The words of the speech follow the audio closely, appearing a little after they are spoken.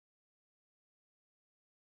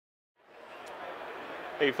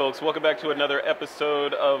Hey folks, welcome back to another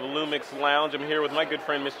episode of Lumix Lounge. I'm here with my good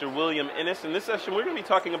friend Mr. William Innes. In this session we're going to be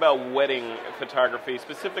talking about wedding photography.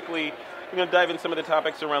 Specifically, we're going to dive in some of the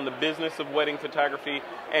topics around the business of wedding photography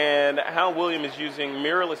and how William is using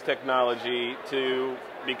mirrorless technology to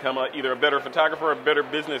become either a better photographer or a better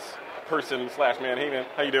business person slash man. Hey man,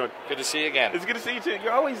 how you doing? Good to see you again. It's good to see you too.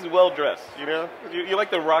 You're always well dressed, you know? You're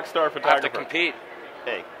like the rock star photographer. I have to compete.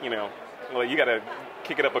 Hey, you know, well, you got to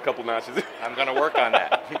kick it up a couple notches. I'm going to work on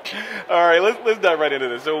that. All right, let's dive right into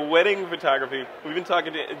this. So, wedding photography. We've been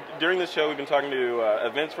talking to during this show. We've been talking to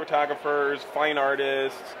events photographers, fine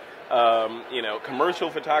artists, commercial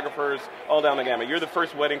photographers, all down the gamut. You're the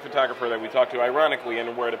first wedding photographer that we talked to, ironically,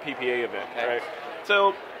 and we're at a PPA event, okay. Right?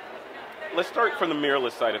 So, let's start from the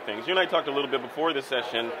mirrorless side of things. You and I talked a little bit before this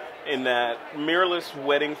session in that mirrorless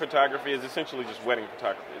wedding photography is essentially just wedding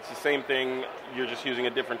photography. It's the same thing. You're just using a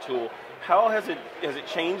different tool. How has it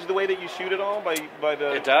changed the way that you shoot it all by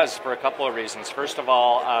the? It does for a couple of reasons. First of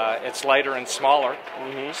all, it's lighter and smaller,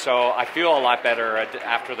 so I feel a lot better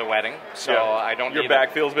after the wedding. So I don't. Your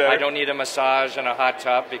back feels better. I don't need a massage and a hot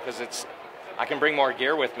tub because I can bring more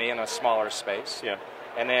gear with me in a smaller space. Yeah.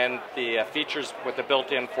 And then the features with the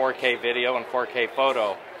built-in 4K video and 4K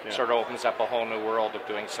photo sort of opens up a whole new world of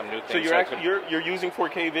doing some new things. So you're using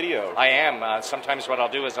 4K video? I am. Sometimes what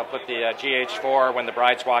I'll do is I'll put the GH4 when the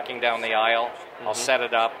bride's walking down the aisle. I'll set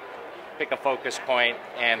it up, pick a focus point,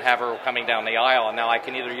 and have her coming down the aisle. And now I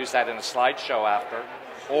can either use that in a slideshow after,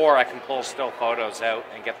 or I can pull still photos out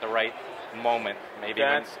and get the right moment. Maybe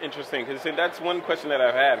that's interesting, because that's one question that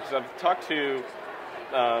I've had, because I've talked to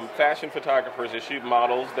fashion photographers that shoot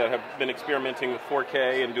models that have been experimenting with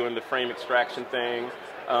 4K and doing the frame extraction thing.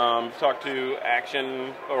 Talked to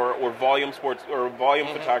action or volume sports or volume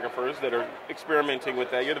photographers that are experimenting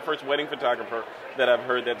with that. You're the first wedding photographer that I've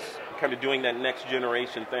heard that's kind of doing that next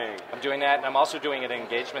generation thing. I'm doing that, and I'm also doing it in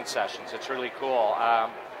engagement sessions. It's really cool. I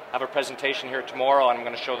have a presentation here tomorrow, and I'm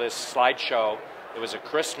going to show this slideshow. It was a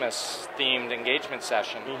Christmas-themed engagement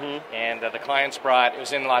session, and the clients brought, it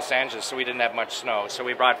was in Los Angeles, so we didn't have much snow, so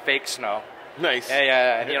we brought fake snow. Nice.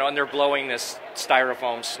 Yeah, and they're blowing this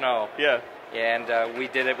styrofoam snow. Yeah. And we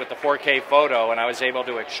did it with the 4K photo, and I was able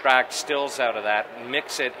to extract stills out of that and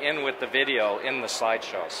mix it in with the video in the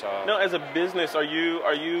slideshow. So now, as a business, are you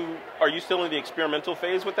still in the experimental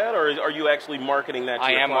phase with that, or are you actually marketing that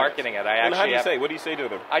to your clients? Marketing it. And how do you say? What do you say to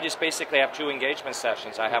them? I just basically have two engagement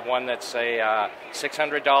sessions. I have one that's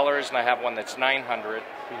 $600, and I have one that's $900.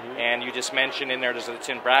 And you just mentioned in there, it's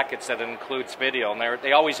in brackets that it includes video, and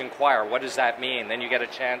they always inquire, what does that mean? Then you get a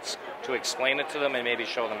chance to explain it to them and maybe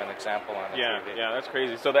show them an example on it. Yeah, that's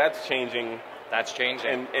crazy. So that's changing. That's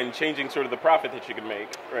changing. And changing sort of the profit that you can make,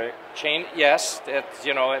 right? Yes, it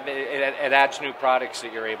adds new products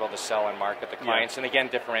that you're able to sell and market to clients, and again,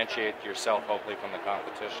 differentiate yourself hopefully from the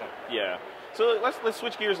competition. Yeah. So let's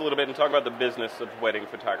switch gears a little bit and talk about the business of wedding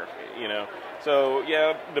photography. So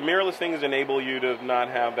the mirrorless things enable you to not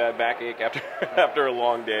have that backache after a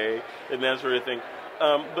long day and that sort of thing.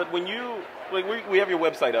 But when you we have your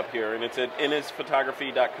website up here, and it's at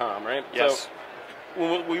innesphotography.com, right? Yes. So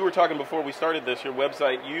when we were talking before we started this, your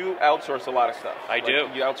website, you outsource a lot of stuff. I do.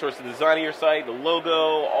 You outsource the design of your site, the logo,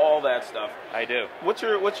 all that stuff. I do. What's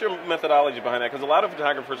your methodology behind that? Because a lot of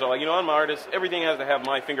photographers are like, I'm an artist, everything has to have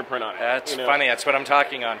my fingerprint on it. That's funny. That's what I'm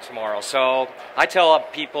talking on tomorrow. So I tell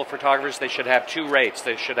people, photographers, they should have two rates.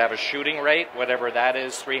 They should have a shooting rate, whatever that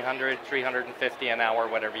is, 300, 350 an hour,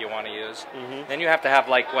 whatever you want to use. Then you have to have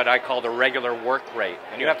like what I call the regular work rate,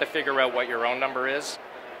 and you have to figure out what your own number is.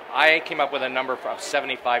 I came up with a number of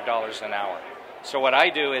 $75 an hour. So what I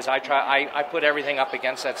do is I put everything up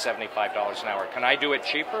against that $75 an hour. Can I do it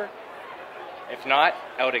cheaper? If not,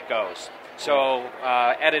 out it goes. So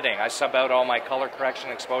editing, I sub out all my color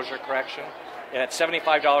correction, exposure correction. And at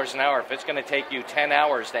 $75 an hour, if it's going to take you 10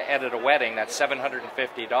 hours to edit a wedding, that's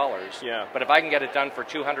 $750. Yeah. But if I can get it done for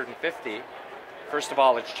 $250, first of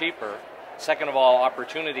all, it's cheaper. Second of all,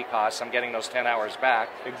 opportunity costs. I'm getting those 10 hours back.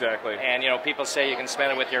 Exactly. And people say you can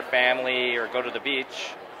spend it with your family or go to the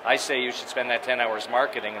beach. I say you should spend that 10 hours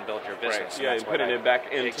marketing and build your business. Right. And putting it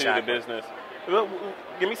back into the business. Well,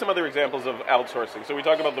 give me some other examples of outsourcing. So we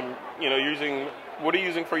talked about what are you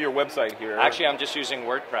using for your website here? Actually, I'm just using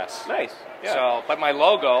WordPress. Nice. Yeah. So, but my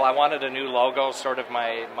logo, I wanted a new logo. Sort of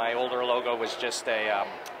my older logo was just a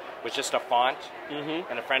font.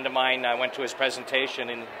 And a friend of mine went to his presentation,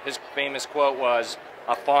 and his famous quote was,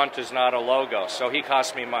 "A font is not a logo." So he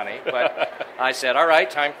cost me money, but I said, all right,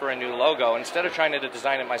 time for a new logo. Instead of trying to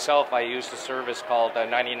design it myself, I used a service called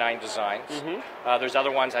 99 Designs. There's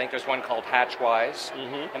other ones. I think there's one called Hatchwise.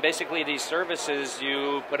 And basically these services,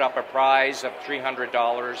 you put up a prize of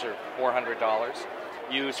 $300 or $400,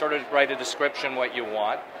 You sort of write a description what you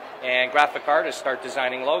want, and graphic artists start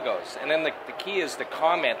designing logos. And then the key is to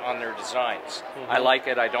comment on their designs. I like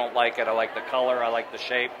it, I don't like it, I like the color, I like the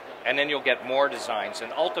shape. And then you'll get more designs.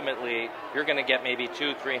 And ultimately, you're going to get maybe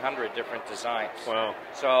 200-300 different designs. Wow.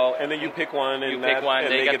 So, and then you pick one, and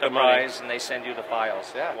they get the money. prize, and they send you the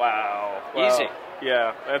files. Yeah. Wow. Easy.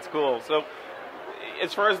 Yeah, that's cool. So,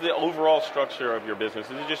 as far as the overall structure of your business,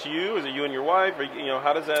 is it just you? Is it you and your wife? Or,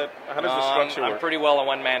 how does the structure work? I'm pretty well a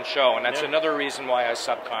one-man show, and that's another reason why I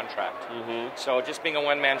subcontract. So just being a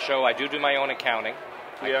one-man show, I do my own accounting,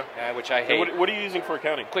 which I hate. What are you using for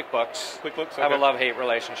accounting? QuickBooks. QuickBooks. Okay. I have a love-hate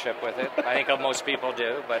relationship with it. I think most people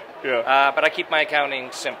do, but but I keep my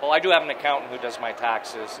accounting simple. I do have an accountant who does my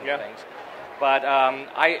taxes and things. But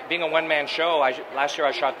being a one-man show, last year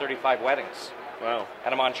I shot 35 weddings. Wow.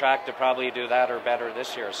 And I'm on track to probably do that or better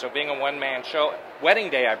this year. So being a one-man show, wedding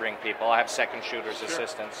day I bring people. I have second shooters,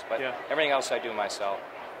 assistants, but everything else I do myself.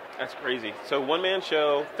 That's crazy. So one-man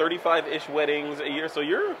show, 35-ish weddings a year. So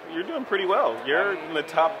you're doing pretty well. You're in the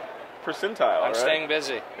top percentile, I'm staying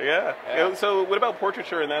busy. Yeah. So what about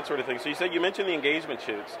portraiture and that sort of thing? So you mentioned the engagement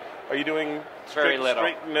shoots. Are you doing very little?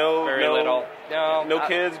 Very little. No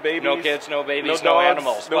kids, babies. No kids, no babies, no no dogs,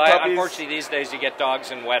 animals. No but puppies. Unfortunately, these days you get dogs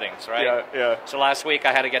in weddings, right? Yeah. So last week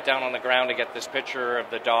I had to get down on the ground to get this picture of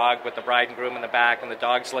the dog with the bride and groom in the back, and the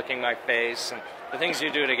dog's licking my face, and the things you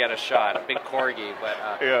do to get a shot. A big corgi, but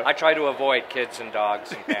I try to avoid kids and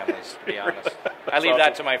dogs and families. To be honest, I leave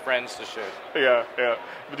that to my friends to shoot. Yeah.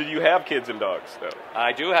 But do you have kids and dogs, though?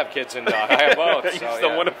 I do have kids and dogs. I have both. You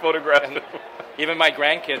still want to photograph them. Even my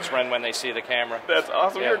grandkids run when they see the camera. That's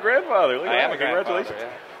awesome. You're a grandfather. Look at that. I am a grandfather.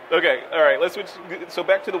 Congratulations. Okay, all right. Let's switch. So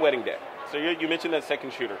back to the wedding day. So you mentioned that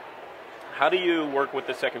second shooter. How do you work with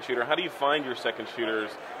the second shooter? How do you find your second shooters?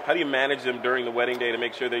 How do you manage them during the wedding day to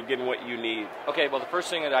make sure they're getting what you need? Okay, well, the first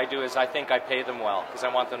thing that I do is I think I pay them well because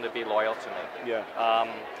I want them to be loyal to me.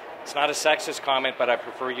 Yeah. It's not a sexist comment, but I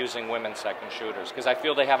prefer using women second shooters because I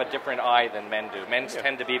feel they have a different eye than men do. Men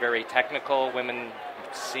tend to be very technical. Women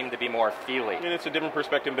seem to be more feely. And it's a different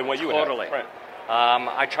perspective than what you totally. Right.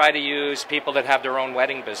 I try to use people that have their own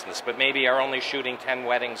wedding business, but maybe are only shooting 10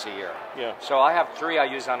 weddings a year. Yeah. So I have 3 I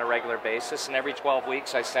use on a regular basis, and every 12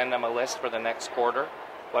 weeks I send them a list for the next quarter,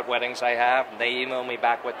 what weddings I have, and they email me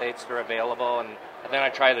back what dates they're available, and then I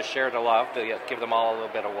try to share the love, to give them all a little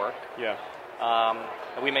bit of work. Yeah.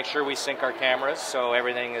 And we make sure we sync our cameras so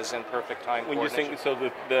everything is in perfect time. When you sync, so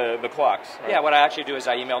the clocks. Right? Yeah, what I actually do is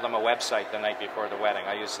I email them a website the night before the wedding.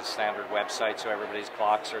 I use the standard website so everybody's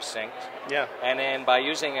clocks are synced. Yeah. And then by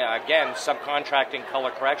using, again, subcontracting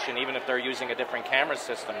color correction, even if they're using a different camera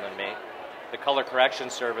system than me, the color correction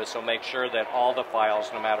service will make sure that all the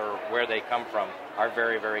files, no matter where they come from, are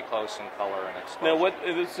very, very close in color and exposure.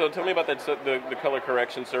 Now, so tell me about that. The color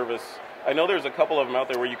correction service. I know there's a couple of them out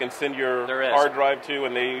there where you can send your hard drive to,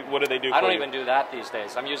 and what do they do? I don't even do that these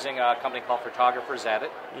days. I'm using a company called Photographer's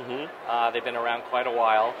Edit. They've been around quite a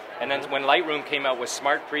while. And then when Lightroom came out with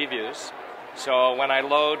smart previews, so when I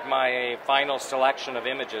load my final selection of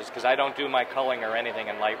images, because I don't do my culling or anything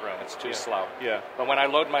in Lightroom, it's too slow. Yeah. But when I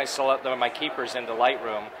load my keepers into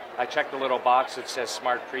Lightroom, I check the little box that says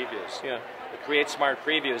smart previews. Yeah. It creates smart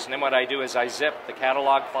previews, and then what I do is I zip the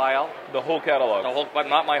catalog file. The whole catalog? The whole, but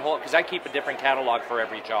not my whole, because I keep a different catalog for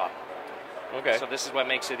every job. Okay. So this is what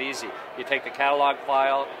makes it easy. You take the catalog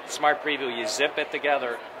file, smart preview, you zip it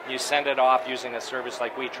together, you send it off using a service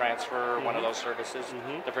like WeTransfer, one of those services,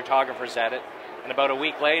 the Photographer's Edit, and about a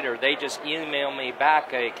week later, they just email me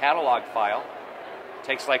back a catalog file. It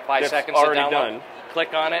takes like 5 seconds to download. Done.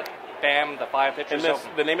 Click on it, bam, the 5 pictures open.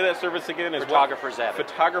 The name of that service again is Photographer's Edit.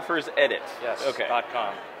 Photographer's Edit. Yes. Okay.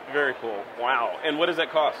 .com. Very cool. Wow. And what does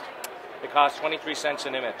that cost? It costs 23 cents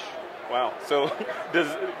an image. Wow. So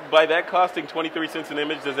by that costing 23 cents an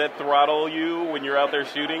image, does that throttle you when you're out there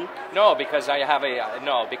shooting? No, because I have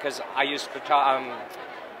because I use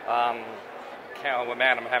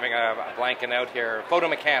man, I'm having a blanking out here. Photo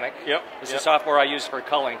Mechanic. Yep. It's the software I use for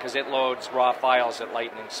culling because it loads raw files at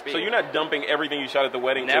lightning speed. So you're not dumping everything you shot at the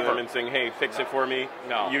wedding to them and saying, "Hey, fix it for me."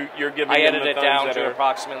 No. You're giving. I them edit the it thumbs down that to are...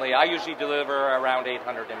 approximately. I usually deliver around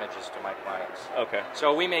 800 images to my clients. Okay.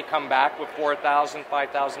 So we may come back with 4,000,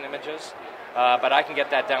 5,000 images. But I can get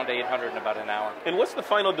that down to 800 in about an hour. And what's the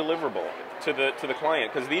final deliverable to the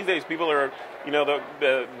client? Because these days people are,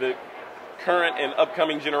 the current and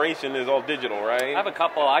upcoming generation is all digital, right? I have a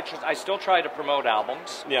couple. I still try to promote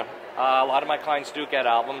albums. Yeah. A lot of my clients do get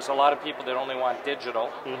albums. A lot of people that only want digital.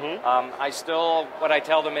 What I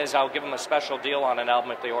tell them is I'll give them a special deal on an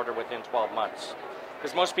album if they order within 12 months.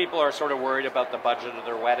 Because most people are sort of worried about the budget of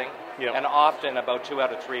their wedding, and often about 2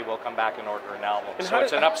 out of 3 will come back and order an album. And so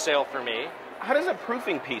it's an upsale for me. how does that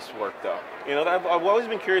proofing piece work, though? You know, I've always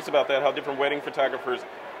been curious about that. How different wedding photographers.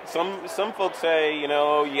 Some folks say, you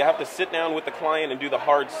know, you have to sit down with the client and do the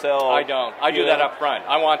hard sell. I don't. I do that up front.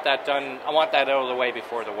 I want that done. I want that out of the way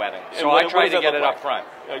before the wedding. So I try to get it up front.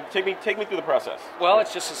 Take me through the process. Well,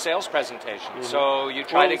 it's just a sales presentation. So you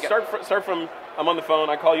try to start from. I'm on the phone.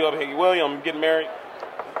 I call you up. Hey, William, I'm getting married.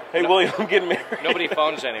 Hey, William, I'm getting married. Nobody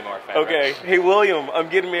phones anymore, Fat Okay. Rich. Hey, William, I'm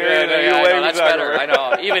getting married. That's better. I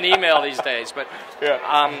know. Even email these days. But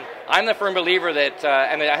I'm the firm believer that,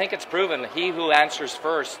 and I think it's proven, he who answers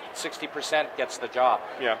first, 60% gets the job.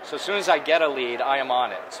 Yeah. So as soon as I get a lead, I am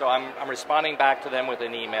on it. So I'm responding back to them with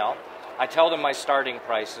an email. I tell them my starting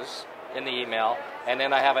prices in the email, and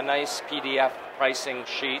then I have a nice PDF pricing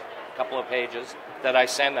sheet, a couple of pages, that I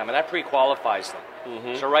send them, and that pre-qualifies them.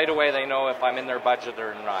 So right away they know if I'm in their budget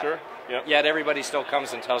or not. Sure. Yep. Yet everybody still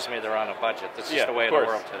comes and tells me they're on a budget. That's just the way of the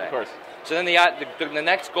world today. Of course. So then the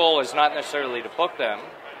next goal is not necessarily to book them,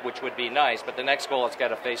 which would be nice, but the next goal is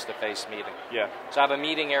get a face-to-face meeting. Yeah. So I have a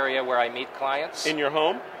meeting area where I meet clients. In your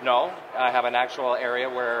home? No, I have an actual area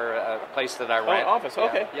where a place that I rent. Oh, office.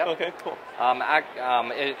 Okay. Yep. Okay. Cool.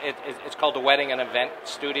 It's called the Wedding and Event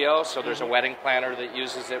Studio. So there's a wedding planner that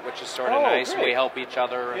uses it, which is sort of nice. Great. We help each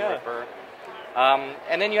other and refer.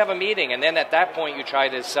 And then you have a meeting, and then at that point you try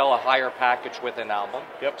to sell a higher package with an album.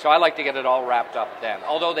 Yep. So I like to get it all wrapped up then.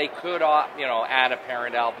 Although they could, add a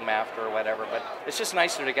parent album after or whatever, but it's just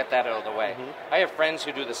nicer to get that out of the way. I have friends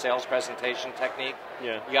who do the sales presentation technique.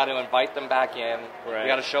 Yeah. You got to invite them back in. Right. You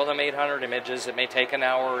got to show them 800 images. It may take an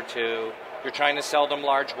hour or two. You're trying to sell them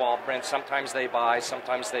large wall prints. Sometimes they buy,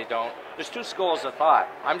 sometimes they don't. There's two schools of thought.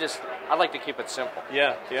 I like to keep it simple.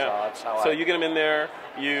 Yeah. So that's how you get them in there.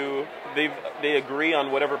 They agree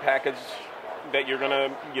on whatever package that you're gonna,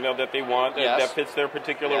 that they want that fits their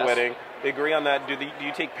particular wedding. They agree on that. Do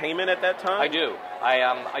you take payment at that time? I do.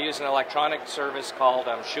 I use an electronic service called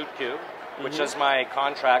ShootQ, which does my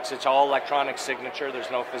contracts. It's all electronic signature. There's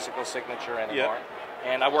no physical signature anymore. Yep.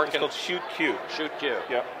 And I work it's called ShootQ. ShootQ.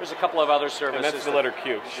 Yep. There's a couple of other services. And that's the letter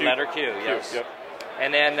Q. Letter Q, yes. Yep.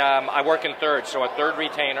 And then I work in third, so a third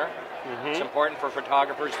retainer. It's important for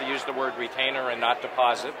photographers to use the word retainer and not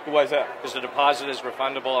deposit. Why is that? Because the deposit is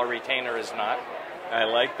refundable, a retainer is not. I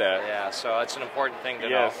like that. Yeah, so it's an important thing to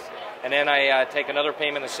know. And then I take another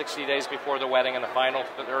payment of 60 days before the wedding and the final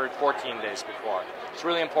 14 days before. It's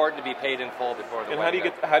really important to be paid in full before the wedding.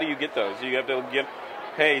 And how do you get those? You have to get,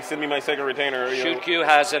 hey, send me my second retainer. ShootQ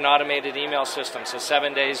has an automated email system, so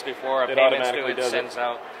 7 days before a payment's due, it sends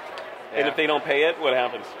out. And if they don't pay it, what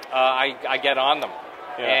happens? I get on them.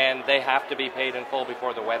 And they have to be paid in full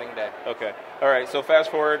before the wedding day. Okay. All right. So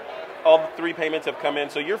fast forward, all the 3 payments have come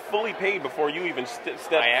in. So you're fully paid before you even step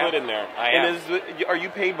foot in there. I am. And are you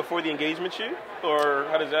paid before the engagement shoot, or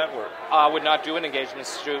how does that work? I would not do an engagement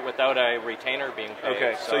shoot without a retainer being paid.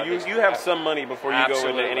 Okay. So you have some money before you go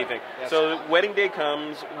into anything. Yes. So wedding day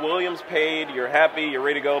comes. William's paid. You're happy. You're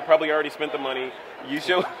ready to go. Probably already spent the money. You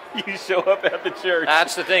show up at the church.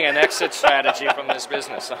 That's the thing, an exit strategy from this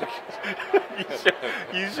business.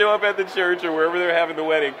 you show up at the church or wherever they're having the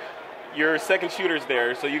wedding. Your second shooter's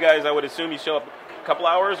there, so you guys, I would assume you show up a couple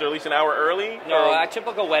hours or at least an hour early? No, a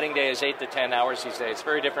typical wedding day is 8 to 10 hours these days. It's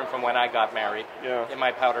very different from when I got married in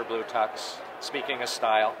my powder blue tux, speaking of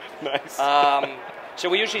style. Nice. So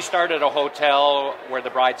we usually start at a hotel where the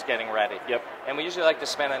bride's getting ready. Yep. And we usually like to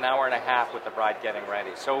spend an hour and a half with the bride getting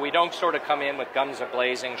ready. So we don't sort of come in with guns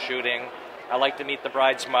a-blazing shooting. I like to meet the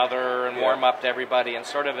bride's mother and warm up to everybody and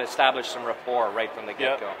sort of establish some rapport right from the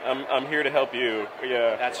get-go. I'm here to help you.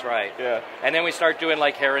 Yeah. That's right. Yeah. And then we start doing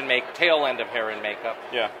like tail end of hair and makeup.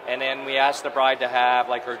 Yeah. And then we ask the bride to have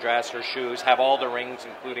like her dress, her shoes, have all the rings,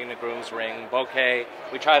 including the groom's ring, bouquet.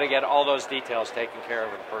 We try to get all those details taken care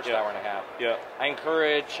of in the first hour and a half. Yeah. I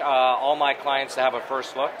encourage all my clients to have a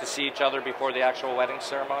first look, to see each other before the actual wedding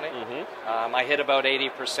ceremony. I hit about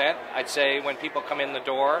 80%. I'd say when people come in the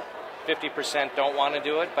door, 50% don't want to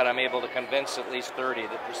do it, but I'm able to convince at least 30%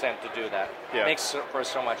 to do that. Yeah. Makes for a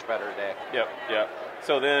so much better day. Yep.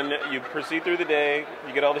 So then you proceed through the day,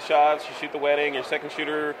 you get all the shots, you shoot the wedding, your second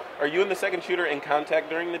shooter, are you and the second shooter in contact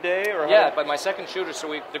during the day? Or yeah, but my second shooter,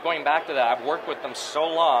 going back to that, I've worked with them so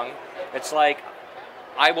long, it's like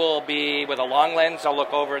I will be, with a long lens, I'll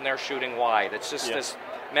look over and they're shooting wide. It's just this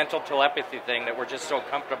mental telepathy thing that we're just so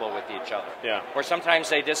comfortable with each other. Yeah. Or sometimes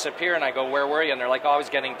they disappear and I go, where were you? And they're like always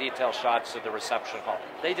getting detailed shots of the reception hall.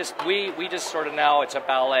 We just sort of now, it's a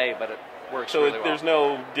ballet, but it works really well. So there's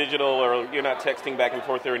no digital, or you're not texting back and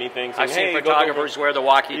forth or anything? Saying, I've seen photographers wear the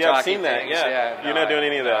walkie-talkie Yeah, I've seen that, things. No, you're not doing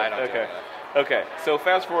any of that? No, I don't do that. Okay, so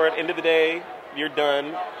fast forward, end of the day, you're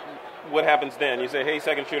done. What happens then? You say, hey,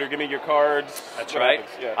 second shooter, give me your cards. That's right.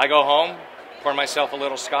 I go home. pour myself a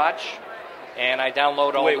little scotch, and I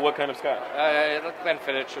download all. Wait, what kind of scotch?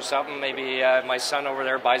 Glenfiddich or something. Maybe my son over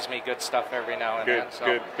there buys me good stuff every now and then. So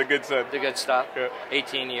Good. The good son. The good stuff. Yeah.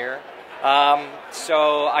 18 year.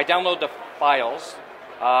 So I download the files.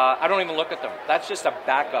 I don't even look at them. That's just a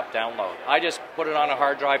backup download. I just put it on a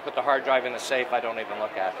hard drive, put the hard drive in the safe. I don't even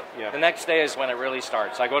look at it. Yeah. The next day is when it really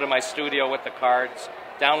starts. I go to my studio with the cards,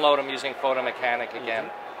 download them using Photo Mechanic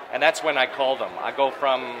again, and that's when I call them. I go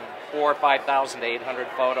from 4,000 or 5,000 to 800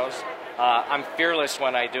 photos. I'm fearless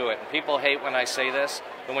when I do it. And people hate when I say this,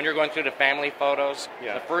 but when you're going through the family photos,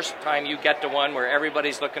 the first time you get to one where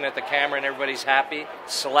everybody's looking at the camera and everybody's happy,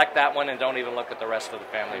 select that one and don't even look at the rest of the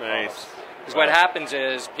family photos. Because what happens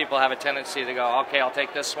is people have a tendency to go, okay, I'll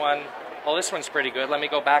take this one. Oh, this one's pretty good. Let me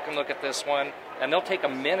go back and look at this one. And they'll take a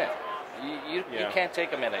minute. You can't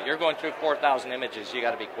take a minute. You're going through 4,000 images. You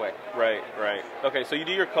got to be quick. Right. Okay, so you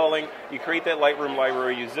do your culling. You create that Lightroom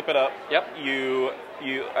library. You zip it up. Yep. You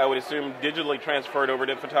I would assume digitally transfer it over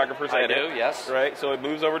to photographer's edit. I do, yes. Right. So it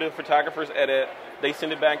moves over to photographer's edit. They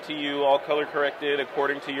send it back to you, all color corrected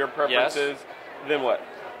according to your preferences. Yes. Then what?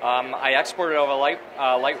 I export it over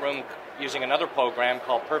Lightroom using another program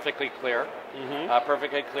called Perfectly Clear.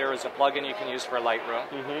 Perfectly Clear is a plugin you can use for Lightroom.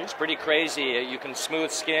 It's pretty crazy. You can smooth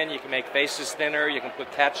skin, you can make faces thinner, you can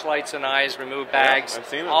put catch lights in eyes, remove bags, I've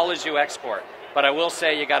seen it. all as you export. But I will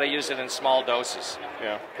say you got to use it in small doses.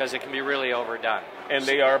 Yeah. Because it can be really overdone. And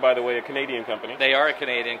they are, by the way, a Canadian company. They are a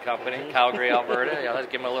Canadian company, Calgary, Alberta. Yeah, let's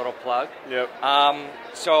give them a little plug. Yep.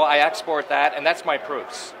 So I export that, and that's my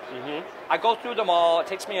proofs. I go through them all. It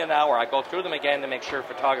takes me an hour. I go through them again to make sure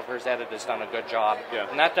photographer's edit has done a good job. Yeah.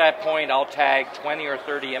 And at that point, I'll tag 20 or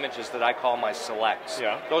 30 images that I call my selects.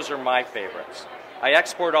 Yeah. Those are my favorites. I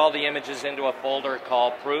export all the images into a folder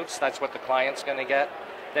called proofs. That's what the client's going to get.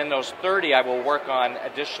 Then those 30, I will work on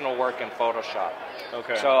additional work in Photoshop.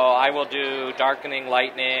 Okay. So I will do darkening,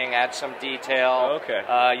 lightening, add some detail.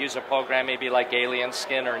 Okay. Use a program maybe like Alien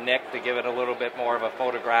Skin or Nik to give it a little bit more of a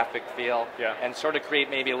photographic feel. Yeah. And sort of create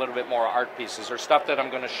maybe a little bit more art pieces or stuff that I'm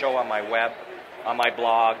going to show on my web, on my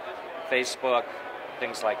blog, Facebook,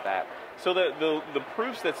 things like that. So the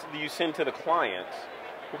proofs that you send to the client,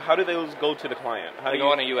 how do those go to the client? They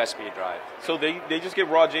go on a USB drive. So they just get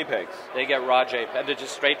raw JPEGs? They get raw JPEGs. They're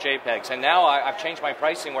just straight JPEGs. And now I've changed my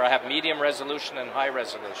pricing where I have medium resolution and high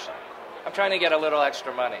resolution. I'm trying to get a little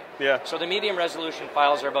extra money. Yeah. So the medium resolution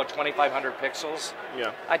files are about 2,500 pixels.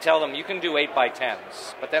 Yeah. I tell them you can do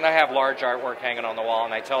 8x10s, but then I have large artwork hanging on the wall,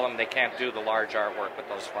 and I tell them they can't do the large artwork with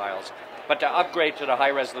those files. But to upgrade to the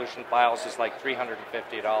high resolution files is like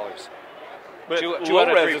 $350. But two out of low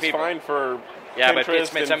three res is people. fine for Yeah,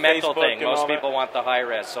 Pinterest but it's a and mental Facebook thing. and all Most that? people want the high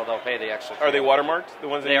res, so they'll pay the extra. Are they watermarked? The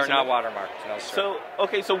ones that They you are not submit? watermarked, no sir. So,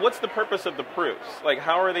 okay, so what's the purpose of the proofs? Like,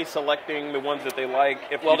 how are they selecting the ones that they like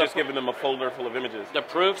if you're just giving them a folder full of images? The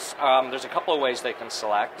proofs, there's a couple of ways they can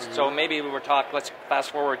select. So maybe let's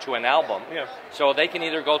fast forward to an album. Yeah. So they can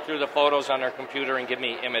either go through the photos on their computer and give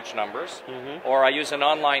me image numbers, or I use an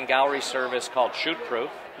online gallery service called ShootProof.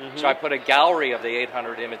 So I put a gallery of the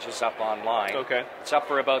 800 images up online. Okay. It's up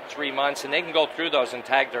for about 3 months, and they can go through those and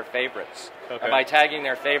tag their favorites. Okay. And by tagging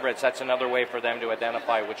their favorites, that's another way for them to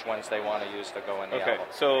identify which ones they want to use to go in the album.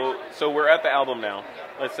 So we're at the album now.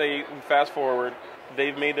 Let's say, fast forward,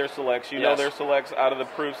 they've made their selects. You know their selects out of the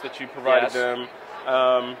proofs that you provided them.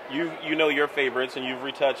 You know your favorites, and you've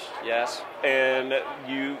retouched. Yes. And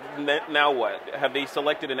now what? Have they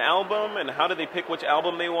selected an album, and how do they pick which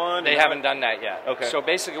album they want? They haven't done that yet. Okay. So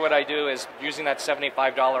basically what I do is, using that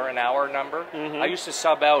 $75 an hour number, I used to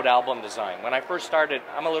sub out album design. When I first started,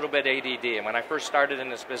 I'm a little bit ADD, and when I first started in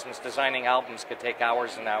this business, designing albums could take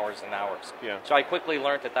hours and hours and hours. Yeah. So I quickly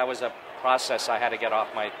learned that was a process I had to get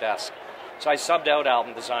off my desk. So I subbed out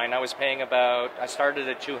album design. I started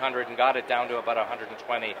at 200 and got it down to about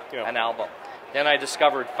 120 an album. Then I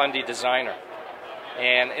discovered Fundy Designer,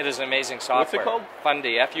 and it is an amazing software. What's it called?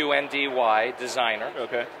 Fundy, Fundy Designer.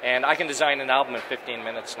 Okay. And I can design an album in 15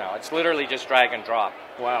 minutes now. It's literally just drag and drop.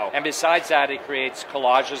 Wow. And besides that, it creates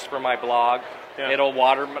collages for my blog. Yeah. It'll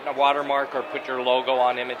watermark or put your logo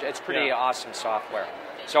on image. It's pretty awesome software.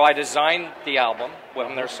 So I designed the album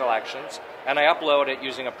with their selections, and I upload it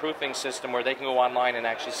using a proofing system where they can go online and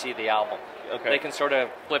actually see the album. Okay. They can sort of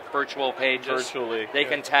flip virtual pages. Virtually. They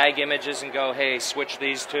can tag images and go, hey, switch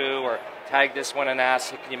these two, or tag this one and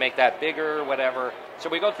ask, can you make that bigger, whatever. So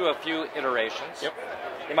we go through a few iterations. Yep.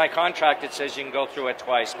 In my contract, it says you can go through it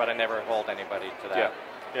twice, but I never hold anybody to that. Yeah.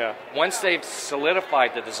 Yeah. Once they've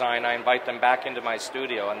solidified the design, I invite them back into my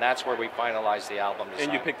studio, and that's where we finalize the album design.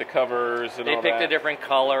 And you pick the covers and they all pick that. the different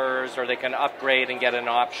colors, or they can upgrade and get an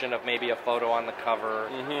option of maybe a photo on the cover.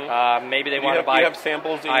 Maybe they want to buy. Do you have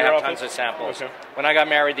samples in your I have office? tons of samples. Okay. When I got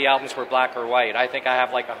married, the albums were black or white. I think I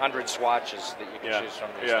have like 100 swatches that you can choose from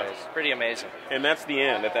these days. Pretty amazing. And that's the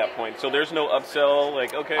end at that point. So there's no upsell,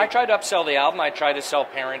 like, okay. I try to upsell the album. I try to sell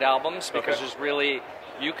parent albums because there's really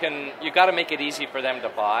you got to make it easy for them to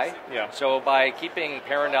buy. Yeah. So by keeping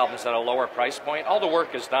parent albums at a lower price point, all the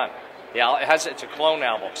work is done. It's a clone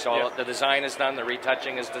album, so the design is done, the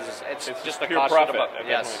retouching is done. It's just the pure cost profit of the book. at that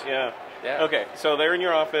Yes. point. Yeah. Yeah. Okay, so they're in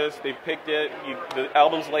your office, they picked it, the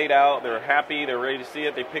album's laid out, they're happy, they're ready to see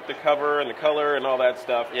it, they picked the cover and the color and all that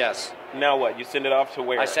stuff. Yes. Now what? You send it off to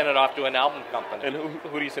where? I send it off to an album company. And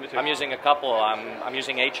who do you send it to? I'm using a couple. I'm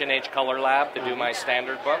using H&H Color Lab to do my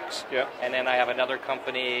standard books. Yeah. And then I have another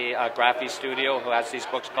company, Graphy Studio, who has these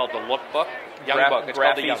books called the Look Book. Young Book. It's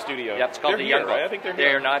called the Young Studio. Yep, it's called the Young Book. Right? I think they're here.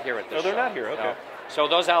 They're not here at this show. They're not here, okay. No. So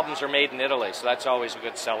those albums are made in Italy, so that's always a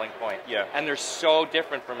good selling point. Yeah. And they're so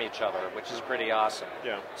different from each other, which is pretty awesome.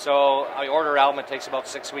 Yeah. So I order an album, it takes about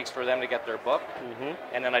 6 weeks for them to get their book,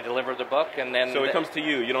 and then I deliver the book, and then... So it comes to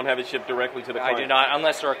you, you don't have it shipped directly to the client? I do not,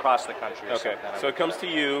 unless they're across the country or Okay, something. so it comes to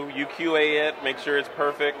you, you QA it, make sure it's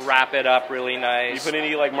perfect. Wrap it up really nice. You put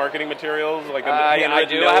any like marketing materials, like a I handwritten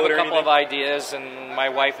do. note I have a or couple anything? of ideas, and my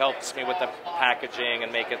wife helps me with the packaging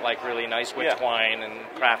and make it like really nice with twine and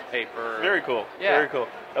craft paper. Very cool. Yeah. Very cool.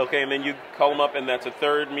 Okay, and then you call them up, and that's a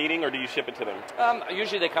third meeting, or do you ship it to them?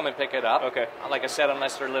 Usually they come and pick it up. Okay. Like I said,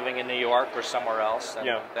 unless they're living in New York or somewhere else, then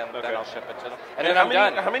I'll ship it to them. And then how I'm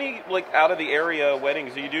many, done. How many like out of the area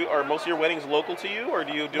weddings do you do? Are most of your weddings local to you, or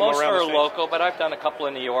do you do Most them around are the States? local, but I've done a couple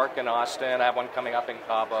in New York and Austin. I have one coming up in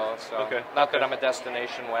Cabo. So not that I'm a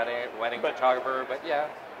destination wedding photographer, but yeah.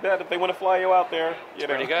 Yeah, if they want to fly you out there, you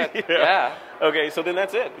know. Pretty good. Yeah. Okay, so then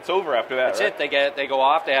that's it. It's over after that. That's it. They go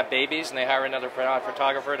off. They have babies, and they hire another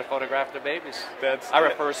photographer to photograph the babies. I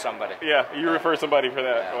refer somebody. Yeah, you refer somebody for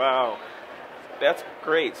that. Yeah. Wow, that's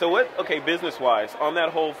great. So what? Okay, business-wise, on that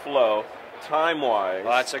whole flow, time-wise.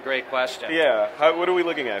 Well, that's a great question. Yeah. What are we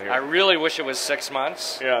looking at here? I really wish it was 6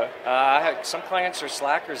 months. Yeah. Some clients are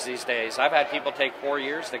slackers these days. I've had people take 4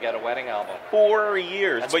 years to get a wedding album. 4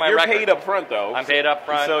 years. That's but my you're record. paid up front, though. I'm paid up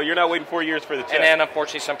front. So you're not waiting 4 years for the check. And then,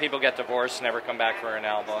 unfortunately, some people get divorced, never come back for an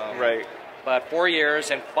album. Right. But 4 years,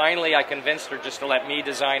 and finally I convinced her just to let me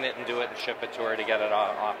design it and do it and ship it to her to get it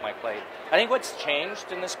off my plate. I think what's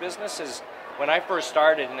changed in this business is when I first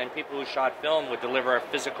started, and then people who shot film would deliver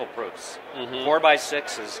physical proofs,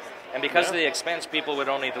 4x6s, and because of the expense, people would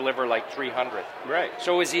only deliver like 300. Right.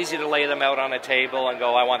 So it was easy to lay them out on a table and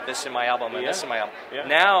go, I want this in my album and this in my album. Yeah.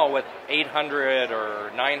 Now with 800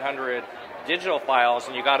 or 900 digital files,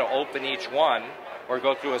 and you got to open each one or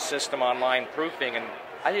go through a system online proofing, and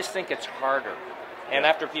I just think it's harder. And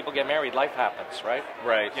after people get married, life happens, right?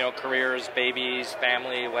 Right. You know, careers, babies,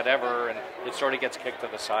 family, whatever, and it sort of gets kicked to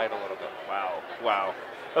the side a little bit. Wow. Wow.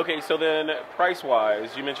 Okay, so then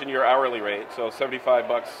price-wise, you mentioned your hourly rate, so $75.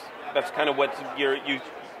 That's kind of what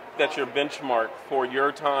that's your benchmark for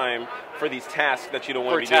your time for these tasks that you don't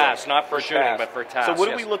want to be doing. For tasks, not for shooting, but for tasks. So what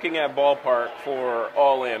are we looking at ballpark for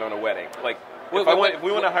all in on a wedding? Like, if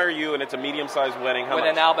we want to hire you and it's a medium-sized wedding, how much?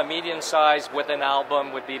 With an album, medium size, with an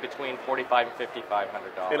album would be between $4,500 and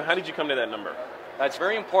 $5,500. And how did you come to that number? It's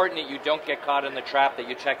very important that you don't get caught in the trap that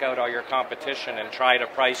you check out all your competition and try to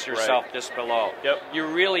price yourself just below. Yep. You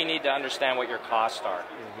really need to understand what your costs are.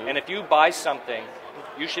 And if you buy something,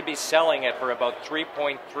 you should be selling it for about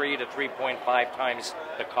 3.3 to 3.5 times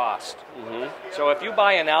the cost. So if you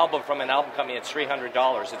buy an album from an album company at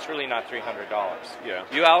 $300, it's really not $300. Yeah.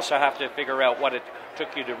 You also have to figure out what it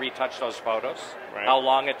took you to retouch those photos, how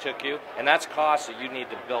long it took you, and that's costs that you need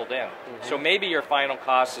to build in. So maybe your final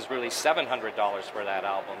cost is really $700 for that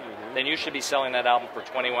album. Then you should be selling that album for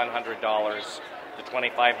 $2,100 to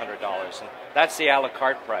 $2,500, and that's the a la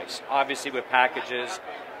carte price. Obviously, with packages,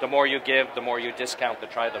 the more you give, the more you discount to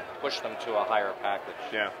try to push them to a higher package.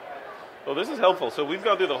 Yeah. Well, this is helpful. So we've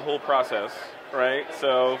gone through the whole process, right?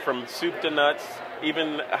 So from soup to nuts,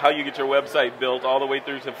 even how you get your website built, all the way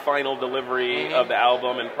through to final delivery of the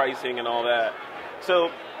album and pricing and all that.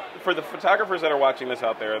 So for the photographers that are watching this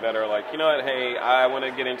out there that are like, you know what, hey, I want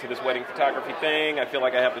to get into this wedding photography thing. I feel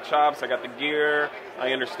like I have the chops, I got the gear,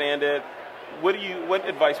 I understand it. What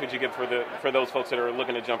advice would you give for those folks that are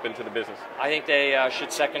looking to jump into the business? I think they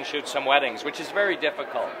should second shoot some weddings, which is very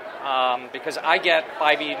difficult because I get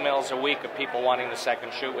 5 emails a week of people wanting to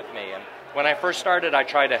second shoot with me. And when I first started, I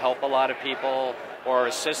tried to help a lot of people or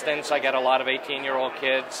assistants. I get a lot of 18-year-old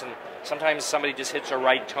kids, and sometimes somebody just hits a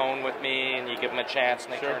right tone with me, and you give them a chance,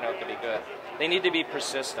 and they turn out to be good. They need to be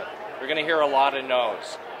persistent. You're going to hear a lot of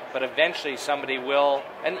no's, but eventually somebody will,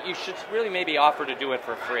 and you should really maybe offer to do it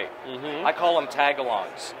for free. I call them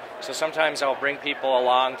tag-alongs. So sometimes I'll bring people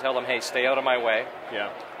along, tell them, hey, stay out of my way.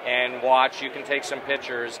 And watch. You can take some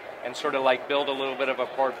pictures and sort of like build a little bit of a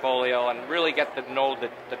portfolio and really get to know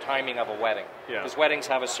the timing of a wedding. Because weddings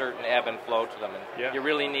have a certain ebb and flow to them, and you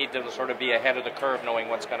really need to sort of be ahead of the curve, knowing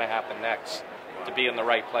what's going to happen next, to be in the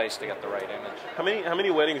right place to get the right image. How many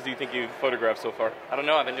weddings do you think you've photographed so far? I don't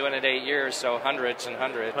know. I've been doing it 8 years, so hundreds and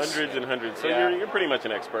hundreds. Hundreds and hundreds. So you're pretty much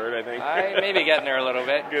an expert, I think. I may be getting there a little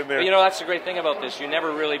bit. Getting there. But you know, that's the great thing about this. You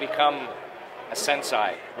never really become a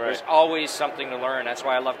sensei. There's always something to learn. That's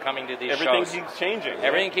why I love coming to these shows. Everything keeps changing.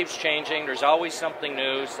 Everything keeps changing. There's always something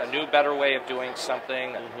new, a new, better way of doing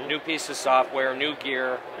something, a new piece of software, new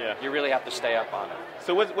gear. You really have to stay up on it.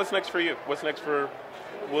 So what's next for you? What's next for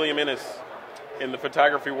William Innes in the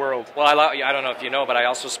photography world? Well, I don't know if you know, but I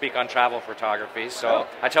also speak on travel photography. So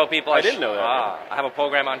I tell people I didn't know that. I have a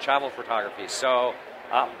program on travel photography. So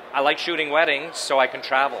I like shooting weddings, so I can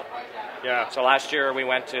travel. So last year we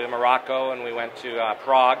went to Morocco and we went to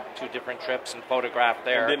Prague, 2 different trips, and photographed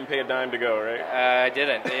there. And didn't pay a dime to go, right? I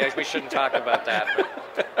didn't. We shouldn't talk about that.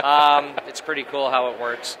 But, it's pretty cool how it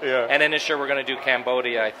works. And then this year we're going to do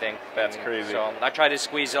Cambodia, I think. That's crazy. So I try to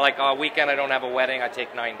squeeze it. Like a weekend I don't have a wedding, I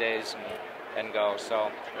take 9 days and go.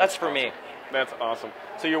 So that's for me. That's awesome.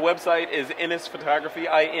 So your website is Innes Photography,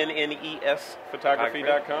 INNES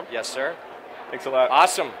photography.com? Yes, sir. Thanks a lot.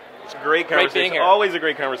 Awesome. It's a great conversation. Great being here. Always a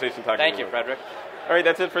great conversation talking to you. Thank you, Frederick. All right,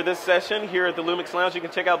 that's it for this session here at the Lumix Lounge. You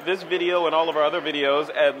can check out this video and all of our other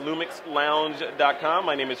videos at lumixlounge.com.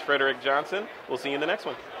 My name is Frederick Johnson. We'll see you in the next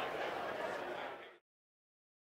one.